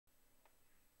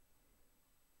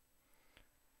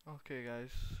Okay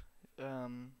guys,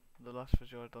 the last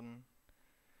video I done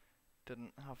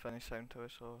didn't have any sound to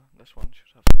it, so this one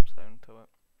should have some sound to it.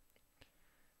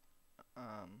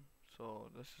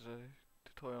 So this is a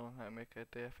tutorial on how to make a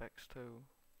DFX2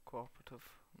 cooperative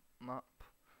map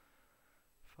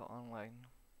for online.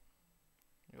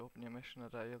 You open your mission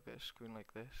editor, you'll get a screen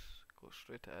like this, go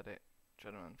straight to edit,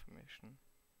 general information.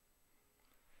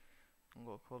 I'm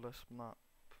going to call this map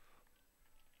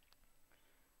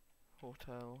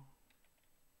Hotel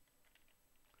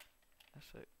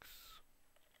Essex.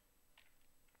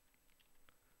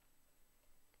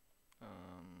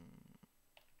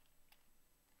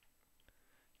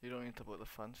 You don't need to put the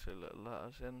fancy little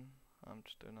letters in, I'm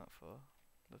just doing that for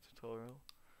the tutorial.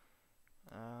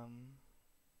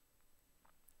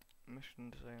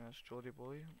 Mission designer is Jody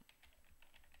Boy.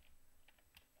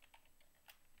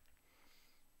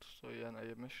 So you enter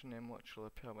your mission name, which will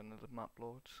appear when the map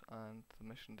loads, and the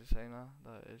mission designer,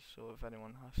 that is, so if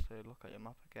anyone has to look at your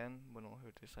map again, we know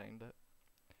who designed it.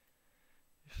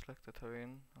 You select the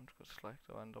terrain, I'm just going to select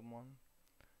a random one.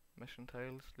 Mission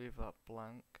tiles, leave that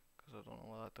blank, because I don't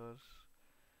know what that does.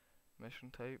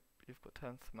 Mission type, you've got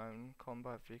 10th mountain,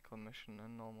 combat vehicle mission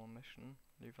and normal mission,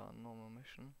 leave that on normal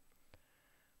mission.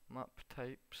 Map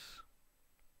types,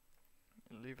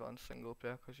 leave it on single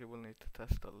player because you will need to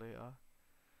test it later.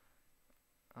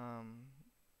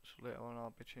 So later on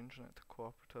I'll be changing it to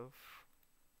cooperative.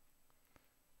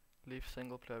 Leave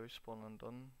single player respawn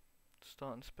undone.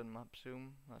 Start and spin map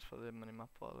zoom, that's for the mini map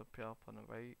that will appear up on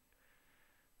the right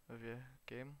of your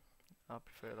game. I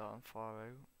prefer that on far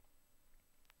out.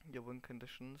 Your win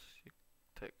conditions, you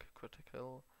tick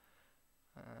critical.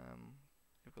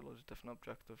 You've got loads of different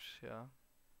objectives here.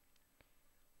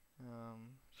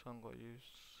 So I'm going to use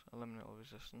eliminate all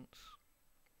resistance.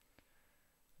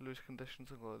 Lose conditions,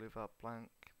 I'm going to leave that blank.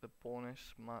 The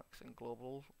bonus, max and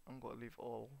global, I'm going to leave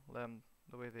all them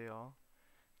the way they are.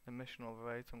 The mission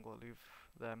overrides, I'm going to leave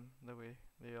them the way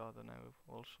they are now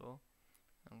also.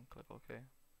 And click OK.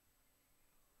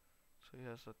 So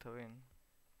here's the terrain.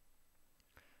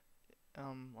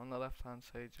 On the left hand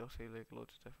side you'll see like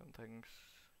loads of different things.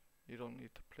 You don't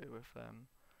need to play with them.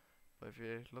 But if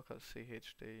you look at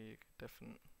CHD, you get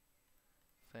different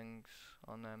things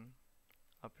on them.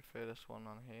 I prefer this one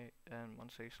on here, on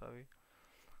C, sorry.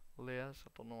 Layers, I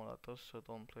don't know what that does, so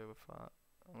don't play with that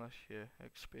unless you're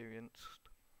experienced.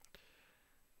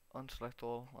 Unselect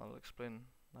all, I'll explain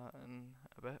that in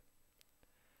a bit.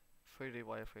 3D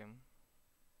wireframe,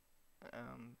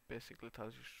 basically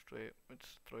tells you straight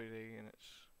it's 3D and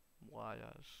it's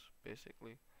wires,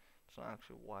 basically. It's not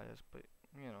actually wires, but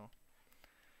you know.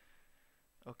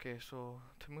 Okay, so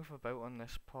to move about on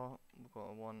this part, we're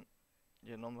going to want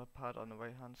your number pad on the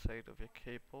right hand side of your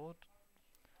keyboard.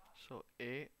 So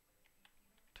 8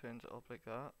 turns it up like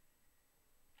that,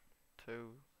 2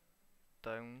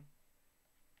 down,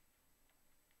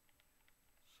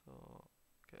 so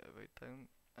get it right down,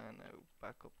 and now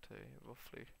back up to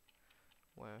roughly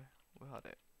where we had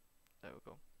it. There we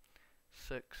go.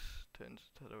 6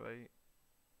 turns to the right,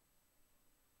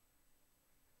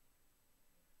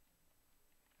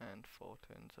 and 4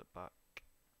 turns it back.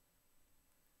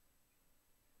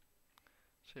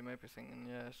 So you might be thinking,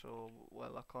 yeah, so,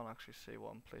 well, I can't actually see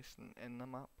what I'm placing in the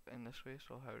map in this way,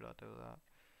 so how do I do that?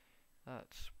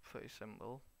 That's pretty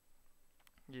simple.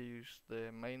 You use the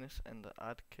minus and the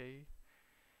add key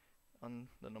on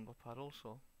the number pad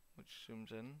also, which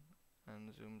zooms in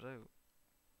and zooms out.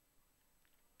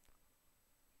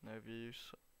 Now if you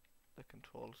use the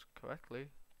controls correctly,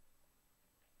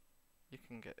 you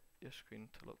can get your screen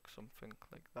to look something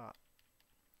like that,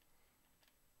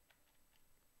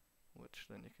 which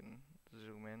then you can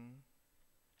zoom in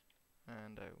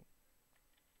and out,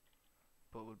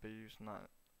 but we'll be using that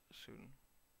soon.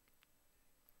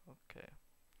 Okay,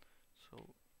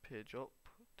 so page up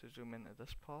to zoom into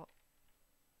this part,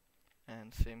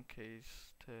 and same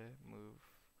keys to move.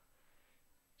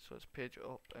 So it's page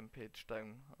up and page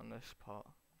down on this part,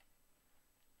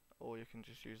 or you can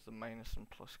just use the minus and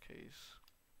plus keys.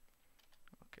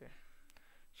 Okay,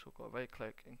 so go right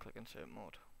click and click insert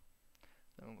mode.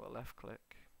 Then we've got left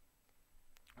click,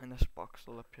 and this box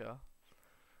will appear.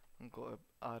 I'm going to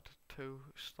add 2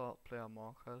 start player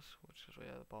markers, which is right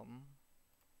at the bottom.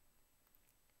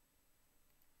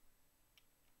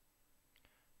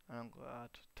 And I'm going to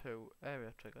add 2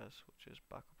 area triggers, which is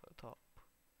back up at the top.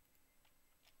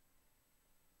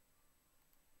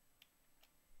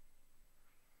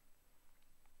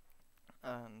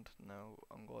 And now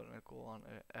I'm going to go on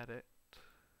to edit.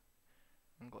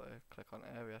 I'm going to click on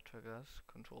area triggers,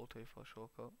 Control T for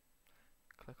shortcut.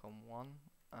 Click on 1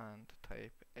 and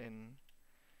type in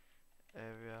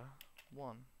area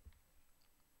 1,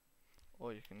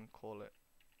 or you can call it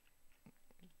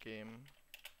game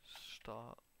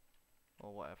start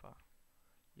or whatever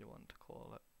you want to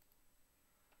call it.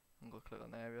 I'm going to click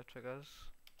on area triggers,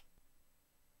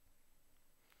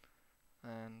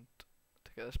 and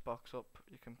to get this box up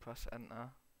you can press enter,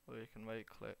 or you can right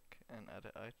click and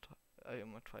edit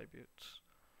item attributes.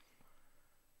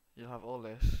 You'll have all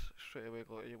this. Straight away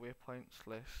go to your waypoints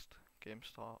list, game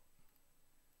start,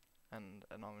 and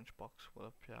an orange box will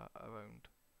appear around.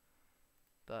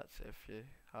 That's if you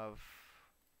have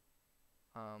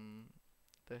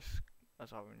this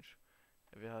as orange.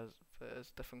 If it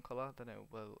is different colour, then it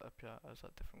will appear as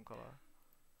a different colour.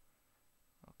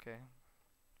 Okay.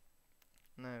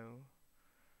 Now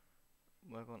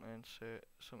we're going to insert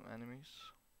some enemies.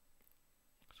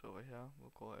 So over here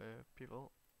we'll go to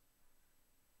people,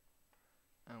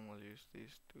 and we'll use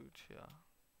these dudes here.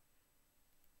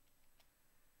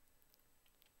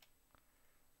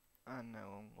 And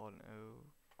now I'm going to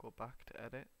go back to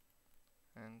edit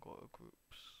and go to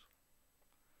groups.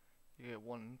 You get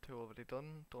 1 and 2 already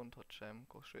done, don't touch them,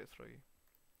 go straight to 3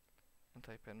 and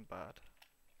type in bad.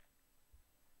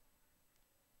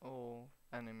 Or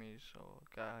enemies or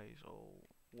guys or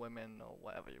women or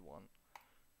whatever you want.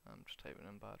 I'm just typing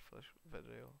in bad for this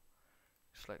video.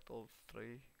 Select all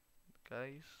 3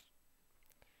 guys,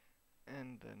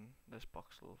 and then this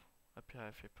box will appear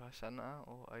if you press enter,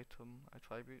 or item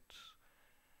attributes,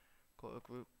 go to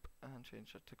group and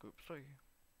change it to group 3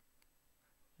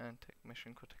 and take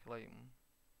mission critical item.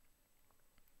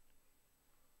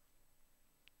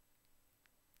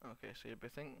 Okay, so you'll be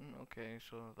thinking, okay,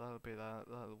 so that'll be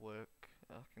that'll work,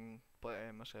 I can put it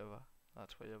in my server.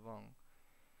 That's where you're wrong.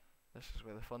 This is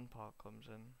where the fun part comes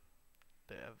in.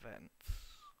 The events.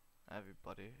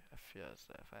 Everybody fears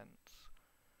the events.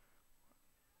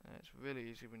 And it's really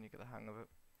easy when you get the hang of it.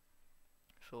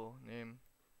 So name,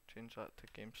 change that to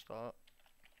game start.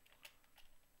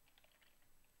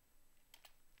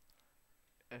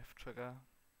 If trigger,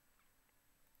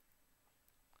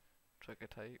 trigger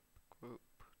type, group,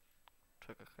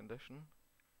 trigger condition,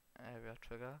 area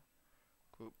trigger,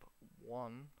 group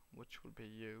 1, which will be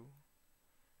you,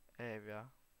 area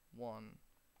 1,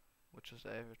 which is the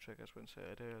area triggers we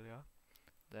inserted earlier,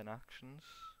 then actions,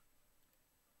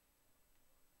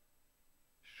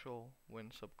 show win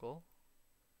sub goal,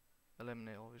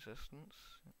 eliminate all resistance.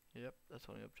 Yep, that's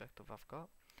the only objective I've got.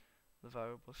 The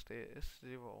variable status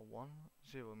 0 or 1.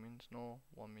 0 means no,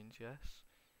 1 means yes.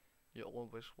 You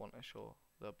always want to show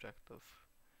the objective.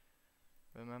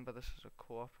 Remember, this is a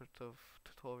cooperative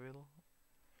tutorial,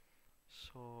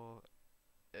 so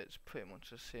it's pretty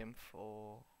much the same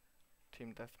for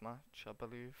team deathmatch, I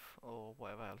believe, or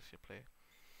whatever else you play.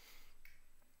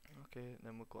 Okay,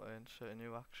 then we'll go to insert a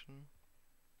new action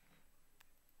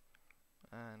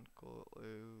and go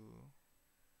to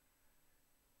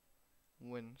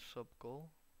win sub goal,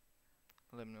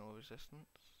 eliminate all resistance.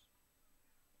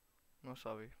 No,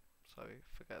 sorry,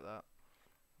 forget that.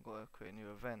 I'm going to create a new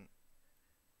event.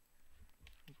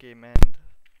 Game end.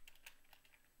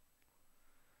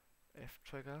 If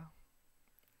trigger,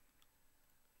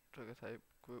 trigger type,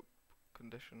 group,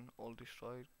 condition, all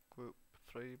destroyed, group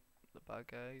 3, the bad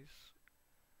guys.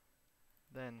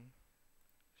 Then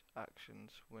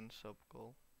actions, win sub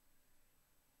goal,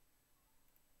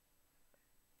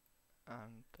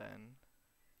 and then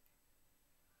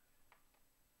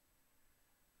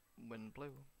win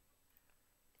blue.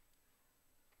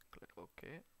 Click OK,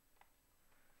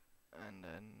 and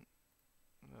then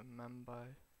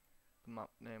remember the map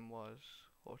name was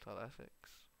Hotel Essex,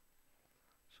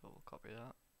 so we'll copy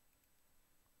that.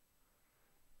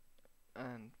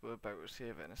 And we're about to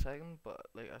save it in a second, but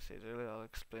like I said earlier, I'll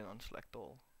explain on select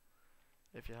all.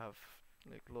 If you have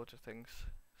like loads of things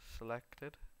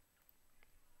selected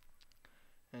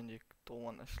and you don't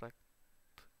want to select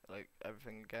like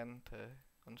everything again to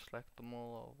unselect them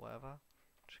all or whatever,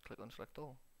 just click on select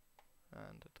all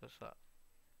and it does that.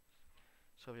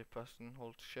 So if you press and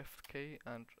hold shift key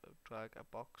and drag a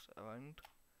box around,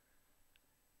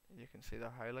 you can see they're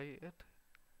highlighted.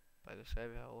 By this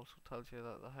area also tells you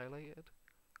that they're highlighted.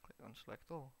 Click on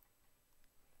select all.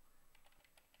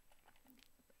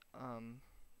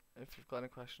 If you've got any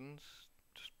questions,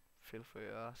 just feel free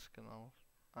to ask and I'll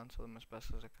answer them as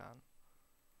best as I can.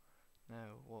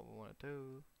 Now what we want to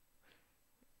do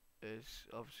is,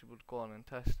 obviously we'll go on and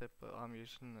test it, but I'm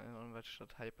using an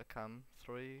unregistered Hypercam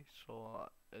 3, so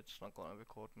it's not going to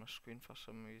record my screen for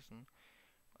some reason,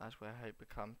 as where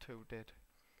Hypercam 2 did.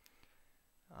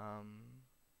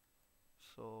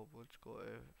 So we'll just go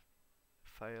to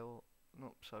file,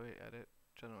 edit,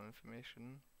 general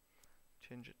information,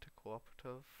 change it to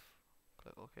cooperative,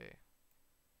 click OK.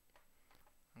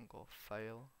 and go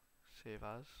File, Save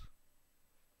As,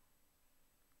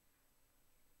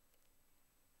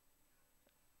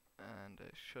 and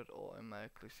it should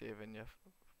automatically save in your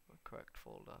correct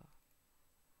folder.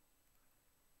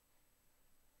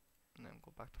 And then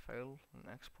go back to File and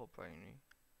Export Binary.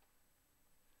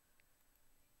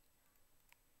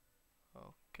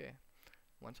 Okay,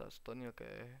 once that's done you'll get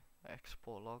a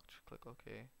export log, just click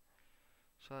OK.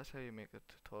 So that's how you make the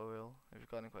tutorial. If you've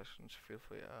got any questions, feel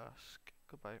free to ask.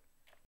 Goodbye.